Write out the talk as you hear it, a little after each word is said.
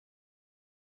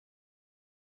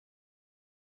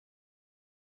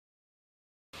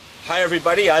Hi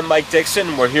everybody, I'm Mike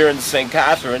Dixon. We're here in St.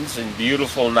 Catharines in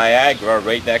beautiful Niagara,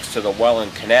 right next to the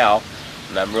Welland Canal,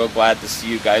 and I'm real glad to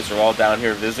see you guys are all down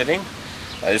here visiting.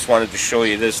 I just wanted to show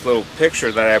you this little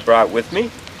picture that I brought with me,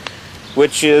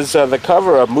 which is the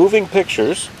cover of Moving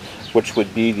Pictures, which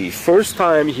would be the first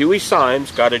time Hugh Syme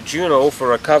got a Juno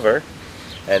for a cover,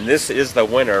 and this is the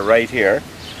winner right here.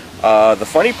 The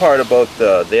funny part about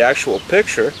the actual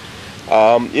picture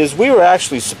is we were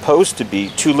actually supposed to be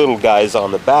two little guys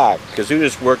on the back, because we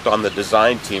just worked on the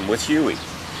design team with Huey.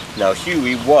 Now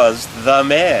Huey was the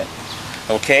man.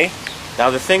 Okay, now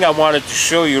the thing I wanted to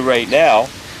show you right now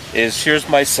is here's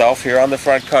myself here on the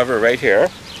front cover right here,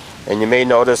 and you may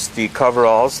notice the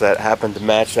coveralls that happen to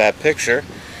match that picture,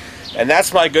 and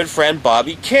that's my good friend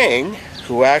Bobby King,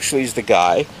 who actually is the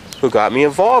guy who got me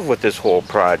involved with this whole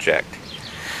project.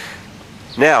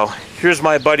 Now, here's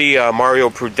my buddy Mario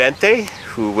Prudente,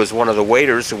 who was one of the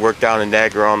waiters who worked down in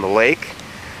Niagara-on-the-Lake.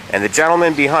 And the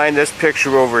gentleman behind this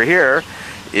picture over here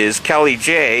is Kelly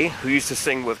J, who used to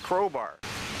sing with Crowbar.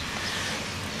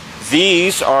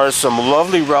 These are some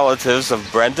lovely relatives of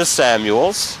Brenda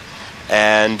Samuels,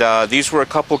 and these were a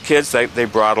couple kids that they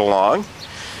brought along.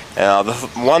 The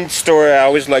one story I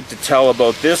always like to tell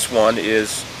about this one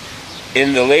is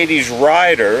in the ladies'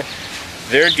 rider,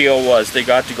 their deal was they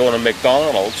got to go to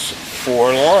McDonald's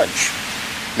for lunch.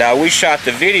 Now we shot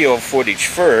the video footage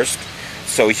first,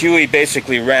 so Huey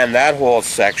basically ran that whole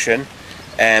section,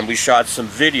 and we shot some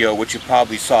video which you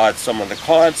probably saw at some of the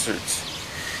concerts.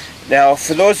 Now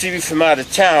for those of you from out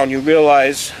of town, you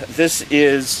realize this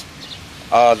is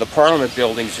the Parliament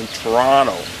buildings in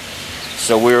Toronto.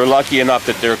 So we were lucky enough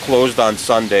that they're closed on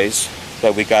Sundays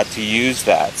that we got to use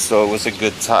that, so it was a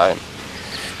good time.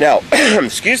 Now,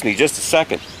 excuse me just a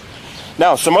second.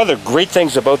 Now, some other great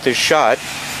things about this shot.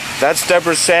 That's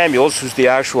Deborah Samuels, who's the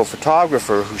actual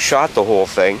photographer who shot the whole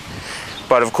thing.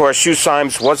 But of course, Hugh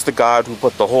Syme was the god who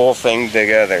put the whole thing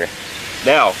together.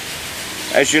 Now,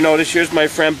 as you notice, here's my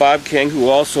friend Bob King, who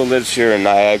also lives here in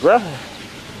Niagara.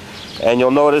 And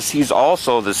you'll notice he's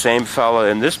also the same fella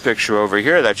in this picture over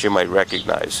here that you might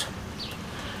recognize.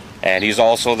 And he's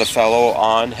also the fellow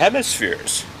on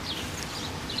Hemispheres.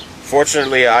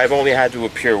 Fortunately, I've only had to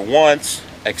appear once,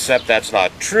 except that's not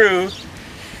true.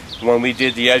 When we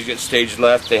did the Exit Stage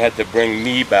Left, they had to bring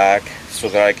me back so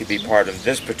that I could be part of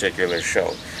this particular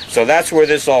show. So that's where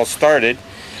this all started.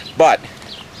 But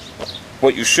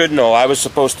what you should know, I was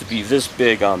supposed to be this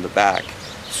big on the back.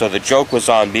 So the joke was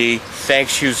on me.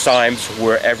 Thanks, Hugh Syme,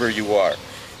 wherever you are.